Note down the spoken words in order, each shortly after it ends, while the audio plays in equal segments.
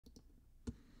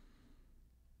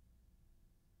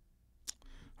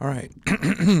All right.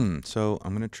 So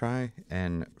I'm going to try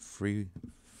and free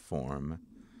form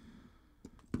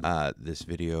this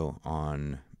video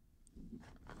on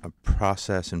a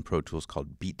process in Pro Tools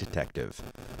called Beat Detective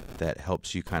that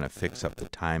helps you kind of fix up the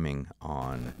timing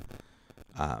on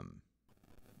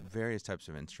various types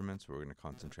of instruments. We're going to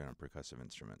concentrate on percussive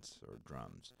instruments or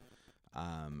drums.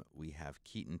 We have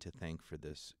Keaton to thank for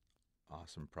this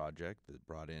awesome project that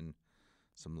brought in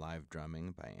some live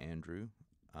drumming by Andrew.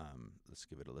 Let's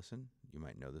give it a listen. You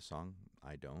might know the song.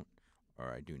 I don't,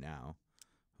 or I do now.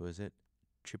 Who is it?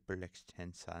 Triple X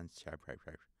 10 Sans. All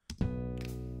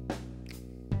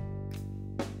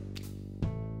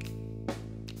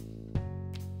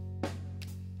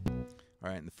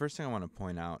right, and the first thing I want to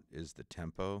point out is the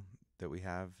tempo that we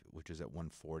have, which is at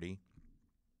 140.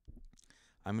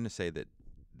 I'm going to say that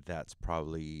that's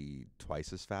probably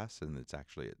twice as fast, and it's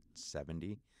actually at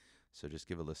 70. So just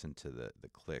give a listen to the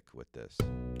click with this.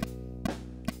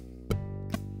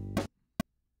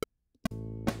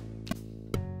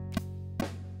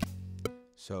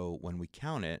 So when we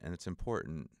count it, and it's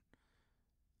important,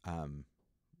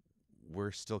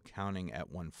 we're still counting at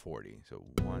 140. So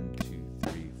 1, 2,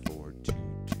 3, 4, 2,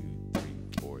 2, 3,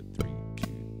 4, 3,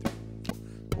 2, 3, 4,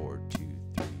 4, 2,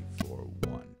 3, 4,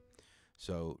 1.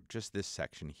 So just this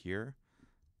section here,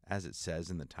 as it says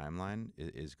in the timeline,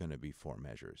 is going to be 4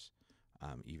 measures,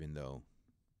 even though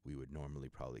we would normally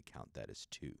probably count that as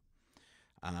 2.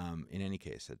 In any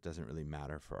case, it doesn't really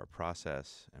matter for our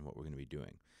process and what we're going to be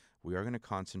doing. We are going to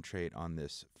concentrate on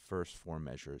this first 4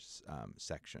 measures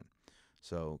section.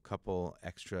 So a couple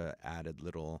extra added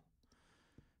little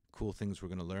cool things we're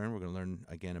going to learn. We're going to learn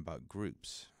again about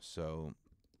groups. So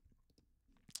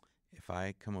if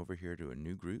I come over here to a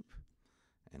new group,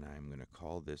 and I'm going to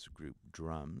call this group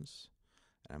drums,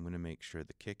 and I'm going to make sure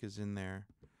the kick is in there,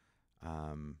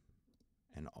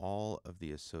 and all of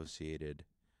the associated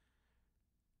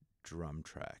drum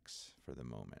tracks for the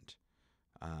moment.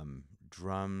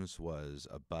 Drums was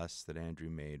a bus that Andrew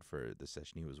made for the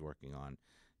session he was working on.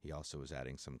 He also was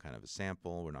adding some kind of a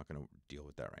sample. We're not going to deal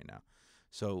with that right now.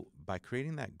 So by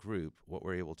creating that group, what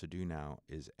we're able to do now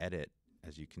is edit,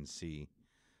 as you can see,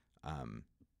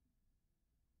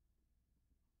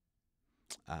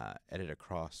 edit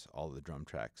across all the drum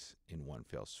tracks in one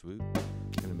fell swoop.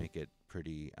 It's going to make it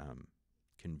pretty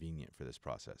convenient for this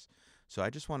process. So I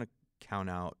just want to count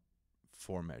out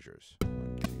 4 measures.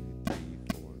 1, 2, 3,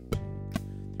 4,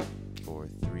 2, 4,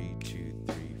 3, 2,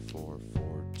 3, 4,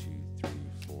 4, 2, 3,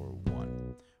 4,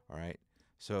 1. All right.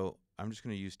 So I'm just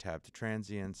going to use tab to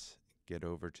transients, get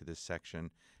over to this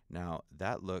section. Now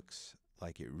that looks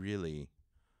like it really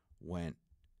went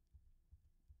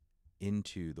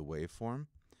into the waveform,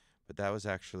 but that was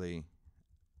actually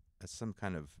some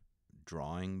kind of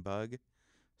drawing bug.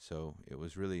 So it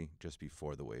was really just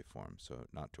before the waveform, so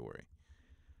not to worry.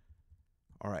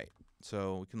 All right,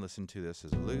 so we can listen to this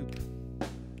as a loop.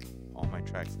 All my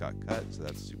tracks got cut, so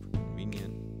that's super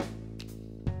convenient.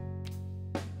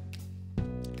 All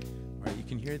right, you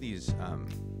can hear these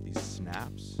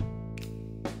snaps,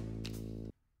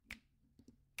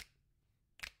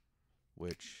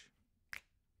 which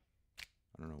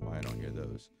I don't know why I don't hear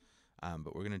those,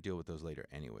 but we're going to deal with those later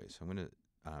anyway. So I'm going to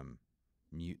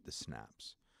mute the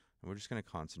snaps, and we're just going to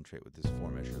concentrate with this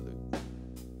 4-measure loop.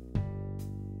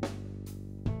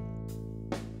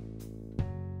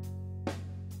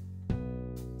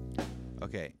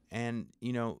 Okay, and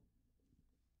you know,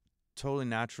 totally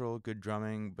natural, good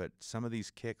drumming, but some of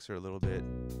these kicks are a little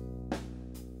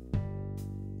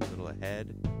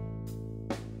ahead.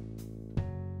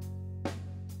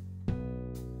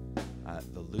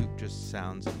 The loop just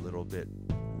sounds a little bit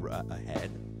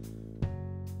ahead,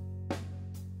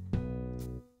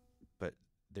 but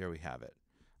there we have it.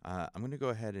 I'm going to go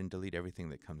ahead and delete everything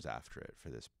that comes after it for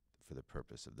the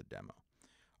purpose of the demo.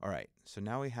 All right, so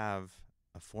now we have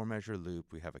a 4-measure loop.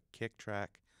 We have a kick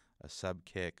track, a sub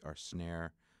kick, our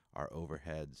snare, our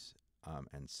overheads,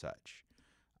 and such.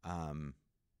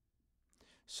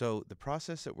 So the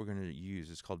process that we're going to use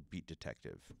is called Beat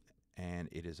Detective, and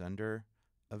it is under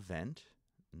Event,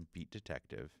 Beat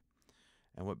Detective.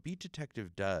 And what Beat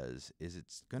Detective does is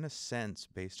it's going to sense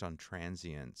based on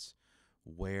transients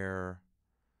where,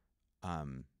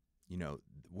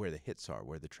 where the hits are,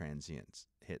 where the transients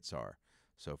hits are.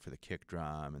 So for the kick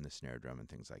drum and the snare drum and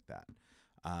things like that.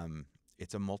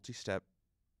 It's a multi-step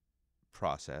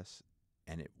process,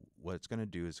 and what it's going to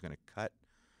do is going to cut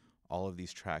all of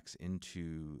these tracks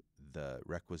into the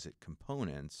requisite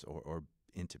components or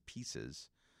into pieces,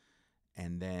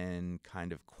 and then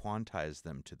kind of quantize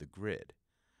them to the grid.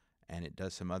 And it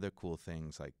does some other cool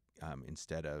things, like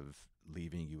instead of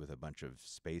leaving you with a bunch of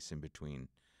space in between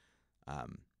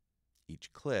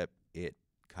each clip, it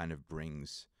kind of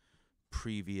brings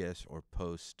previous or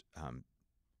post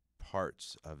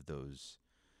parts of those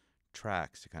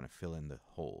tracks to kind of fill in the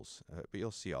holes. But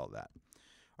you'll see all that.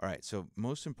 All right, so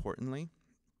most importantly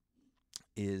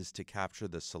is to capture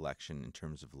the selection in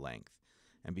terms of length.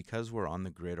 And because we're on the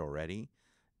grid already,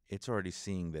 it's already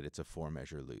seeing that it's a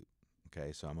 4-measure loop.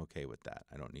 Okay, so I'm okay with that.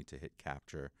 I don't need to hit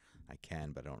capture. I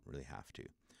can, but I don't really have to.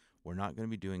 We're not going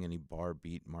to be doing any bar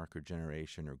beat marker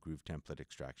generation or groove template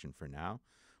extraction for now.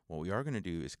 What we are going to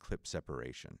do is clip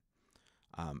separation.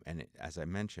 As I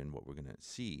mentioned, what we're going to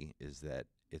see is that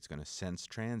it's going to sense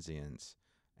transients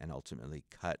and ultimately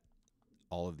cut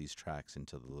all of these tracks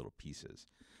into the little pieces.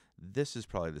 This is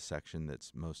probably the section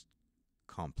that's most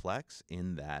complex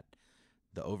in that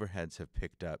the overheads have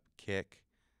picked up kick,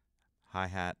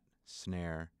 hi-hat,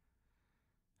 snare,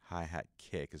 hi-hat,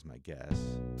 kick is my guess.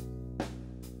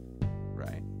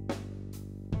 Right?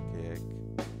 Kick,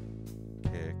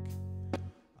 kick.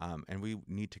 And we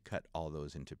need to cut all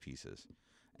those into pieces.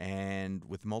 And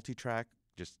with multi-track,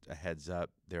 just a heads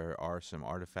up, there are some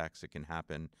artifacts that can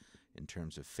happen in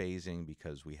terms of phasing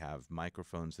because we have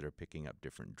microphones that are picking up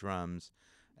different drums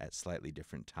at slightly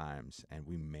different times, and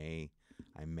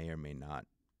I may or may not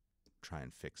try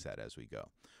and fix that as we go.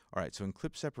 All right, so in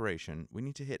clip separation, we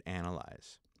need to hit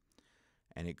analyze.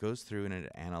 And it goes through and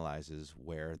it analyzes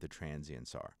where the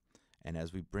transients are. And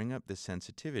as we bring up the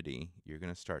sensitivity, you're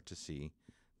going to start to see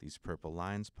these purple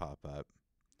lines pop up.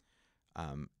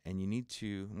 And you need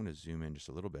to, I'm going to zoom in just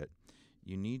a little bit.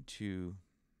 You need to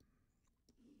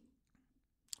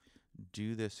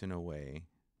do this in a way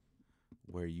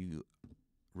where you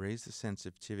raise the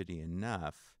sensitivity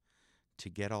enough to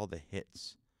get all the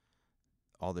hits,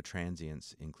 all the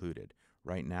transients included.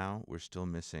 Right now, we're still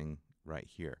missing right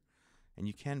here. And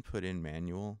you can put in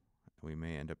manual. We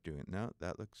may end up doing, no,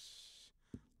 that looks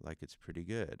like it's pretty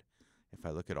good. If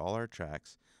I look at all our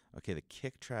tracks, okay, the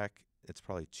kick track, it's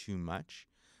probably too much,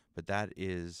 but that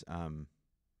is,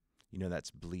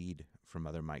 that's bleed from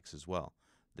other mics as well.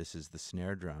 This is the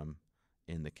snare drum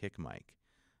in the kick mic,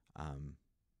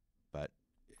 but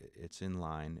it's in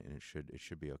line and it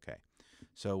should be okay.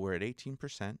 So we're at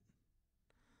 18%.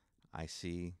 I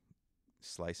see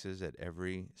slices at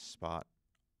every spot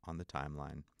on the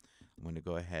timeline. I'm going to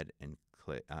go ahead and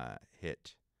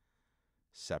hit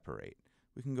separate.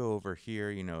 We can go over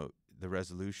here, the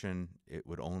resolution, it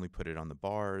would only put it on the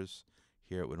bars.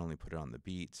 Here it would only put it on the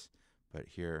beats, but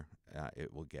here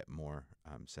it will get more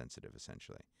sensitive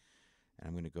essentially. And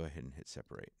I'm going to go ahead and hit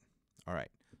separate. All right,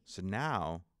 so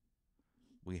now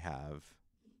we have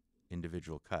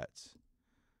individual cuts.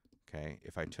 Okay,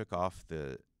 if I took off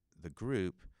the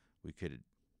group, we could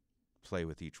play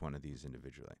with each one of these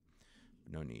individually.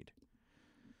 No need.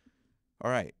 All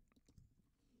right,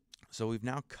 so we've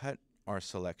now cut our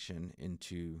selection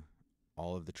into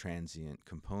all of the transient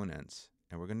components,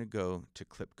 and we're going to go to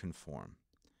clip conform.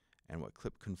 And what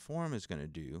clip conform is going to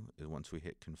do is once we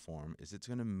hit conform is it's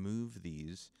going to move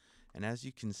these, and as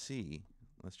you can see,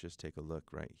 let's just take a look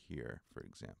right here, for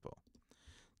example.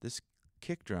 This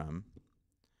kick drum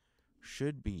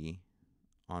should be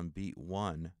on beat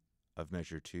 1 of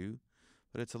measure 2,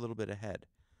 but it's a little bit ahead.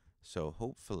 So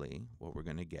hopefully what we're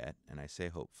going to get, and I say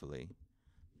hopefully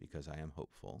because I am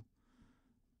hopeful,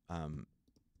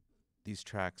 these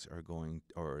tracks are going,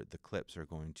 or the clips are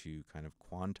going to kind of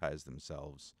quantize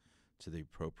themselves to the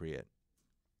appropriate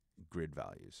grid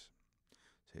values.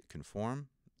 So hit conform,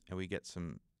 and we get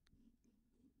some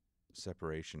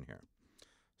separation here.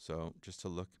 So just to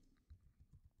look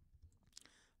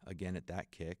again at that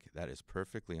kick, that is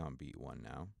perfectly on beat 1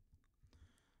 now.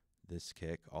 This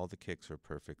kick, all the kicks are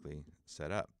perfectly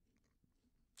set up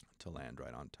to land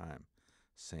right on time.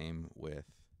 Same with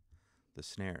the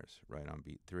snares, right on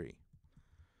beat 3.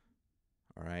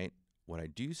 All right, what I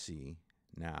do see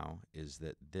now is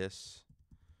that this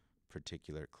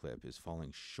particular clip is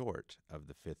falling short of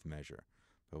the 5th measure,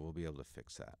 but we'll be able to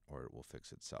fix that, or it will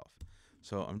fix itself.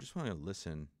 So I'm just going to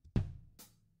listen.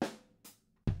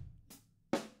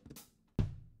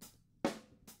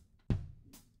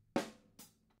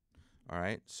 All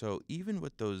right, so even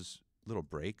with those little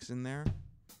breaks in there,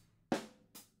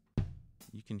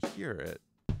 you can hear it,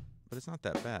 but it's not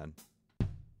that bad.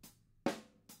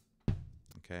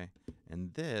 Okay,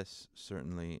 and this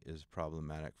certainly is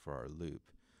problematic for our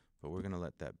loop, but we're going to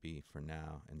let that be for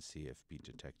now and see if Beat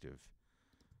Detective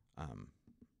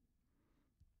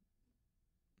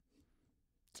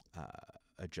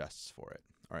adjusts for it.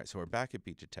 All right, so we're back at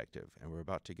Beat Detective, and we're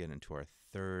about to get into our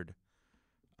third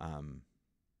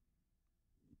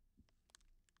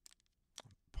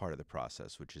part of the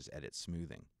process, which is edit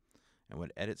smoothing. And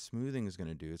what edit smoothing is going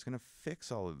to do, it's going to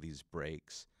fix all of these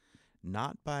breaks,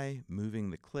 not by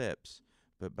moving the clips,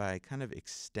 but by kind of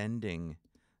extending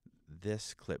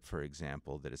this clip, for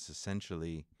example, that it's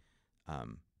essentially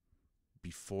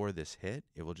before this hit.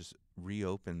 It will just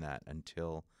reopen that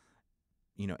until,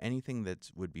 you know, anything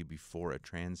that would be before a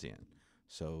transient.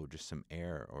 So just some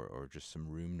air or just some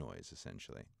room noise,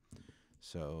 essentially.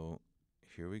 So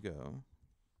here we go.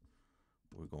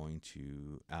 We're going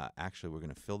to, actually, we're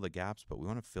going to fill the gaps, but we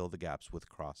want to fill the gaps with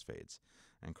crossfades.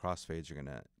 And crossfades are going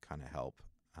to kind of help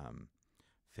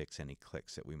fix any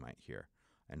clicks that we might hear.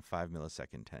 And 5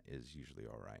 millisecond is usually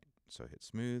all right. So hit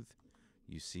smooth.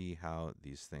 You see how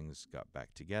these things got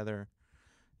back together.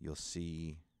 You'll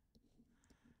see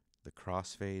the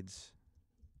crossfades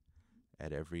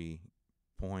at every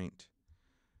point.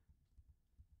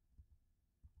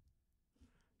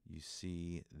 You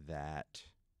see that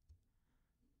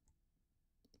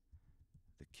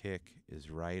the kick is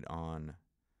right on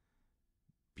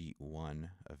beat 1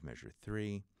 of measure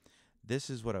 3. This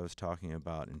is what I was talking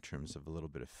about in terms of a little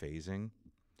bit of phasing,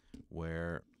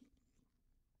 where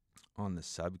on the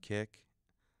sub kick,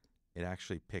 it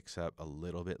actually picks up a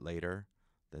little bit later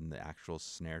than the actual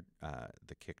snare,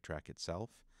 the kick track itself.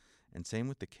 And same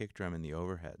with the kick drum and the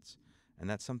overheads. And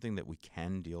that's something that we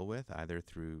can deal with either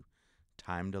through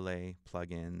time delay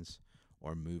plugins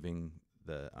or moving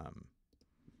the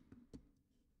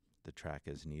track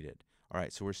as needed. All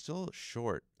right, so we're still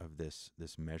short of this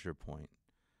measure point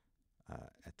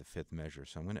at the 5th measure,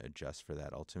 so I'm going to adjust for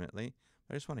that ultimately.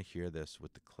 I just want to hear this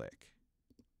with the click.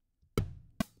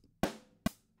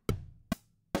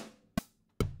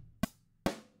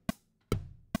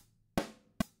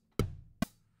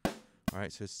 All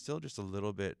right, so it's still just a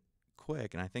little bit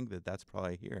quick, and I think that that's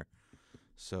probably here.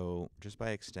 So just by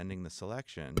extending the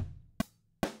selection,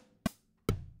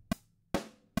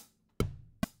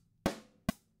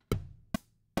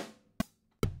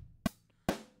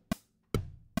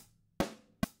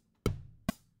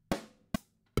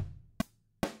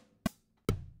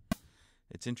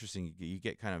 it's interesting. You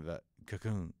get kind of a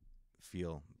cocoon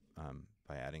feel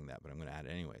by adding that, but I'm going to add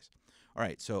it anyways. All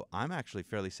right, so I'm actually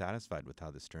fairly satisfied with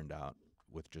how this turned out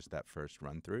with just that first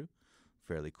run through,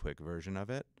 fairly quick version of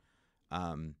it.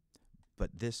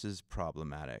 But this is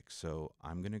problematic, so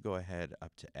I'm going to go ahead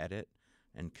up to edit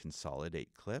and consolidate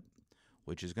clip,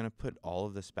 which is going to put all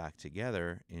of this back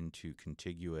together into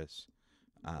contiguous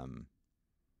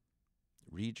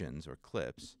regions or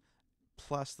clips,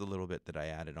 plus the little bit that I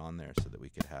added on there so that we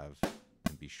could have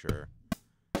and be sure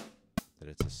that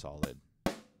it's a solid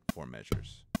 4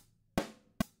 measures.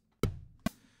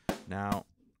 Now,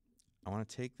 I want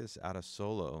to take this out of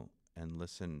solo and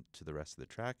listen to the rest of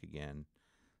the track again,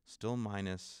 still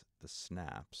minus the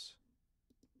snaps.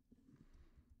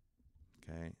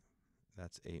 Okay,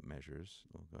 that's 8 measures.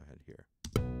 We'll go ahead here.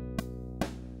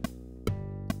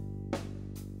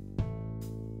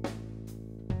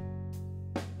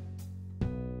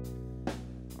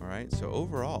 All right, so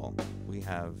overall, we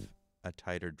have a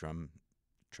tighter drum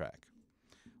track.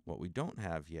 What we don't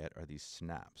have yet are these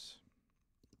snaps.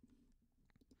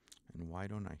 And why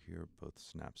don't I hear both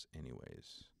snaps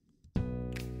anyways?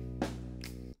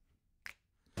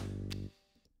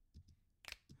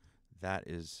 That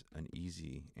is an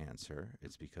easy answer.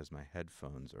 It's because my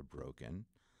headphones are broken.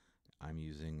 I'm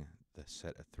using the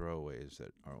set of throwaways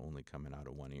that are only coming out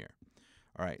of one ear.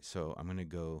 All right, so I'm going to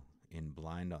go in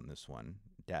blind on this one,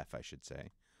 deaf, I should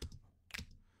say.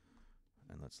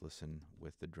 And let's listen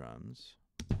with the drums.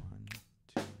 1,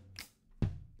 2.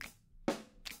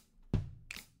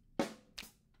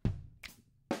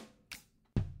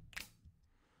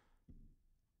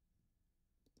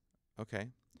 Okay,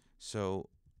 so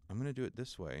I'm going to do it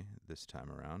this way this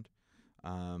time around.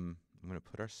 I'm going to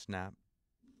put our snap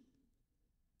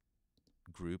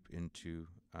group into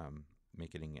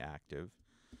making it active.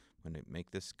 I'm going to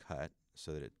make this cut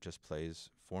so that it just plays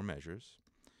 4 measures.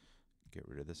 Get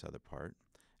rid of this other part.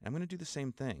 And I'm going to do the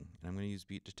same thing. And I'm going to use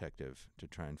Beat Detective to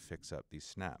try and fix up these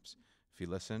snaps. If you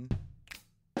listen,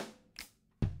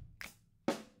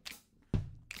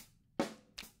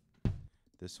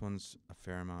 this one's a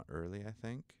fair amount early, I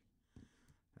think.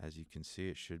 As you can see,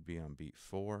 it should be on beat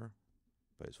 4,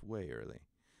 but it's way early.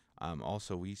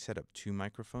 Also, we set up 2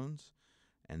 microphones,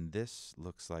 and this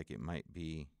looks like it might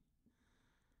be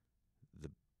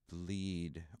the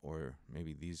bleed, or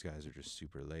maybe these guys are just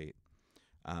super late.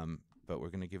 But we're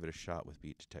going to give it a shot with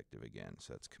Beat Detective again.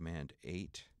 So that's Command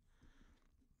 8.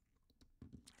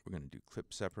 We're going to do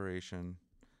clip separation.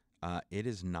 It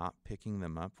is not picking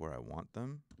them up where I want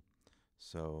them.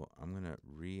 So I'm going to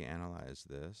reanalyze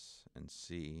this and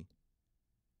see.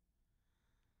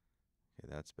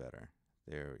 Okay, that's better.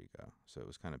 There we go. So it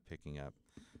was kind of picking up.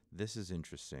 This is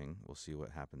interesting. We'll see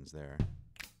what happens there.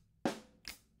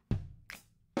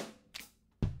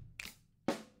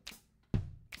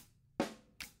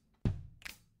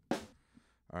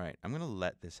 All right, I'm going to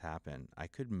let this happen. I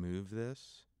could move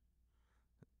this,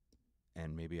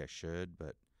 and maybe I should,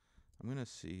 but I'm going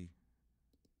to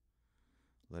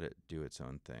let it do its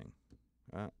own thing.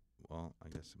 Well, I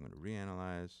guess I'm going to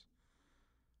reanalyze.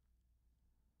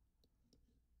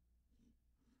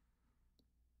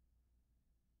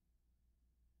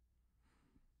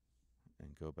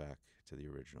 And go back to the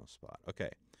original spot. Okay,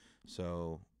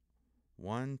 so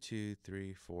 1, 2,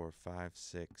 3, 4, 5,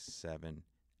 6, 7,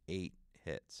 8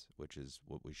 hits, which is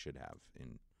what we should have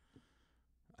in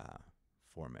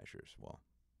 4 measures. Well,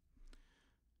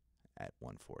 at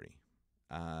 140.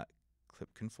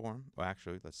 Clip conform. Well,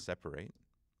 actually, let's separate.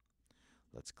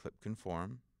 Let's clip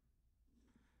conform.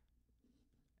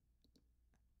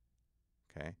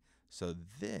 Okay, so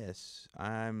this,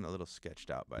 I'm a little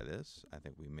sketched out by this. I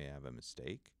think we may have a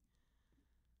mistake.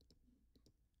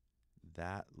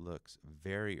 That looks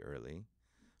very early,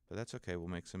 but that's okay. We'll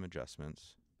make some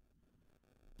adjustments.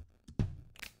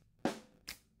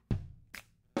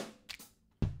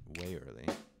 Way early,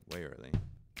 way early.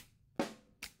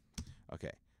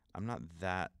 Okay, I'm not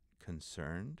that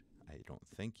concerned. I don't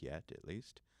think yet, at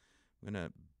least. I'm going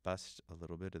to bust a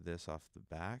little bit of this off the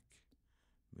back,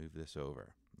 move this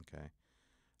over, okay?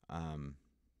 I'm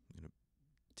going to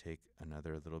take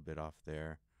another little bit off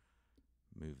there,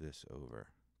 move this over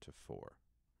to 4.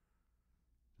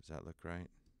 Does that look right?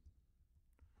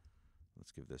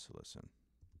 Let's give this a listen.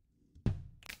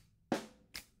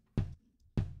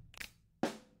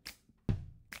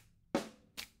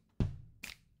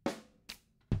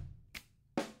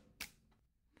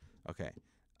 Okay,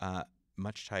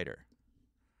 much tighter.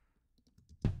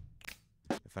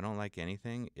 If I don't like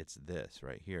anything, it's this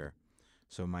right here.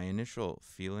 So my initial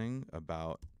feeling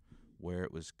about where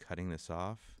it was cutting this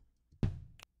off,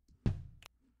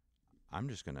 I'm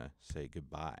just going to say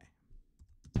goodbye.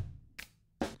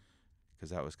 Because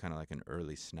that was kind of like an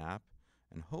early snap.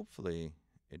 And hopefully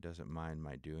it doesn't mind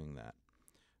my doing that.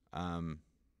 All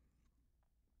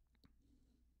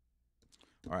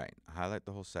right, highlight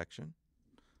the whole section.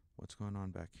 What's going on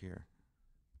back here?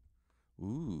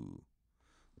 Ooh,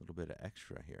 a little bit of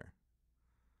extra here.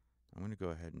 I'm going to go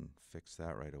ahead and fix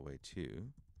that right away too.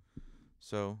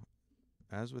 So,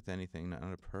 as with anything,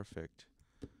 not a perfect.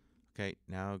 Okay,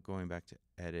 now going back to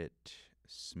edit,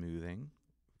 smoothing,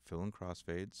 fill in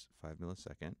crossfades, 5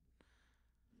 millisecond.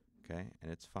 Okay,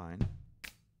 and it's fine.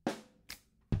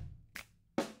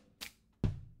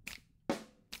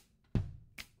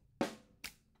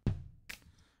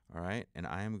 All right, and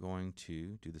I am going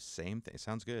to do the same thing.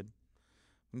 Sounds good.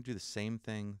 I'm going to do the same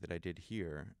thing that I did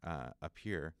here, up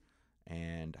here,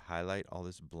 and highlight all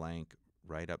this blank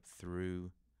right up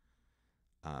through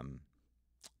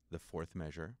the 4th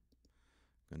measure.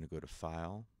 I'm going to go to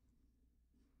File,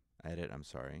 Edit,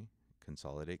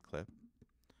 Consolidate Clip,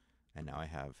 and now I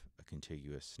have a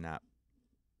contiguous snap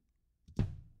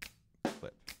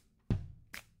clip.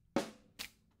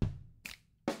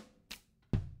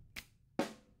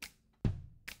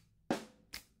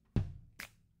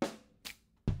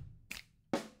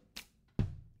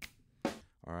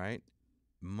 All right,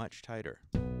 much tighter.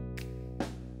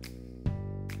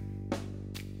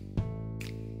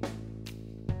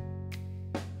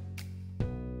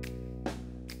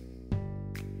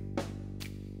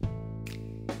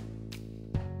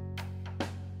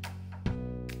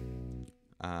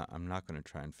 I'm not going to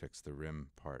try and fix the rim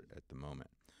part at the moment.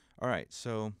 All right,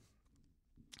 so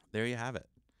there you have it.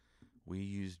 We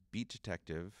used Beat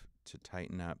Detective to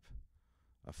tighten up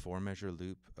a 4-measure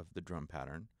loop of the drum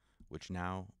pattern, which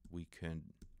now we can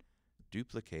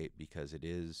duplicate because it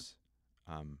is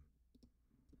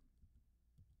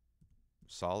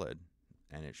solid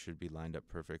and it should be lined up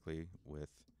perfectly with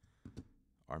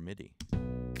our MIDI.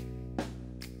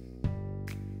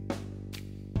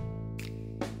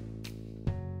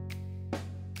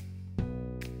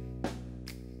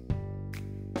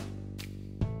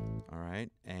 All right,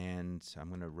 and I'm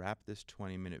going to wrap this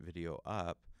 20-minute video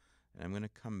up, and I'm going to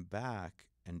come back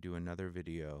and do another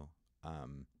video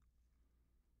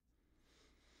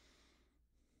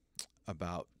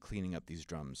about cleaning up these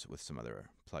drums with some other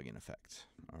plugin effects.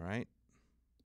 All right.